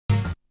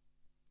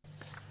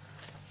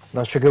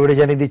দর্শক এবারে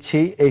জানিয়ে দিচ্ছি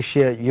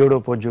এশিয়া,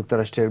 ইউরোপ ও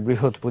যুক্তরাষ্ট্রের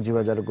বৃহৎ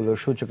পুঁজিবাজারগুলোর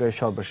সূচকের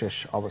সর্বশেষ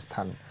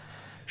অবস্থান।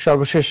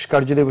 সর্বশেষ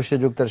কার্যদিবসে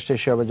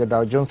যুক্তরাষ্ট্রের শেয়ারবাজার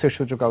ডাও জোন্সের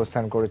সূচক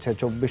অবস্থান করেছে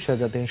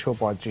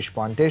 24,335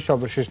 পয়েন্টে,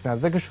 সর্বশেষ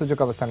ন্যাসডাকের সূচক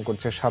অবস্থান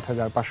করছে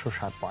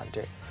 7,560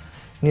 পয়েন্টে।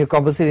 নিউ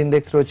কম্পোজিট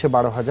ইন্ডেক্স রয়েছে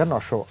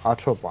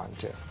 12,918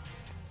 পয়েন্টে।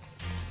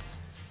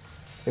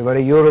 এবারে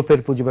ইউরোপের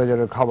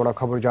পুঁজিবাজারের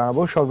খবরাখবর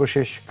জানাবো।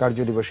 সর্বশেষ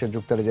কার্যদিবসে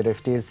যুক্তরাজ্যের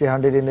FTSE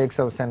 100 ইন্ডেক্স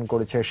অবস্থান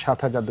করেছে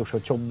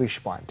 7,224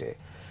 পয়েন্টে।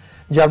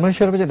 জার্মানি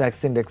শেয়ারবাজার ডাক্স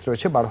ইন্ডেক্স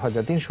রয়েছে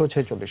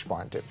 12,346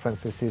 পয়েন্টে।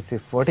 ফ্রান্সের CAC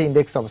 40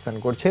 ইন্ডেক্স অবস্থান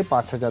করছে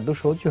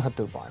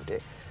 5,274 পয়েন্টে।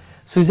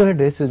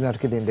 সুইজারল্যান্ডে সুইস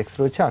মার্কেট ইন্ডেক্স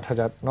রয়েছে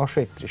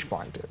 8,931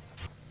 পয়েন্টে।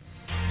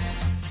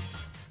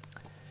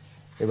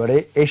 এবারে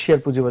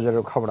এশিয়ার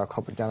পুঁজিবাজারের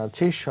খবরাখবর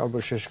জানাচ্ছি।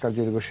 সর্বশেষ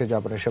কার্যদিবসে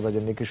জাপানের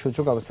শেয়ারবাজার নিকি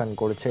সূচক অবস্থান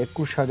করেছে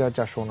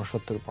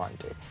 21,469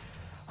 পয়েন্টে।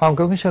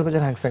 হংকংয়ের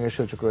শেয়ারবাজার হ্যাংসেং এর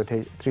সূচক রয়েছে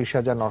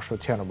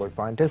 30,996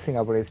 পয়েন্টে।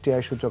 সিঙ্গাপুর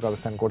STI সূচক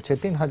অবস্থান করছে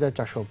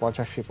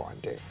 3,485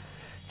 পয়েন্টে।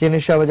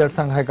 চীনের শেয়ারবাজার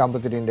সাংহাই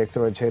কম্পোজিট ইন্ডেক্স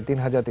রয়েছে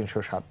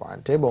 3,307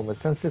 পয়েন্টে। বোম্বে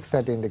সেন্সেক্স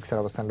 30 ইন্ডেক্সের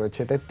অবস্থান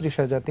রয়েছে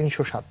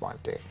 33,307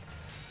 পয়েন্টে।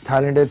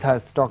 থাইল্যান্ডের থাই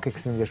স্টক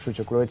এক্সচেঞ্জের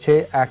সূচক রয়েছে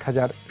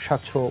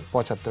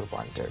 1,775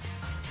 পয়েন্টে।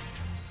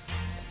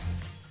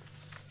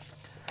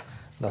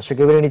 দর্শক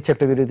এবারে নিচ্ছে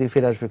একটা বিরতি,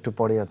 ফিরে আসবে একটু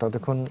পরে।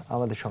 ততক্ষণ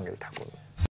আমাদের সঙ্গেই থাকুন।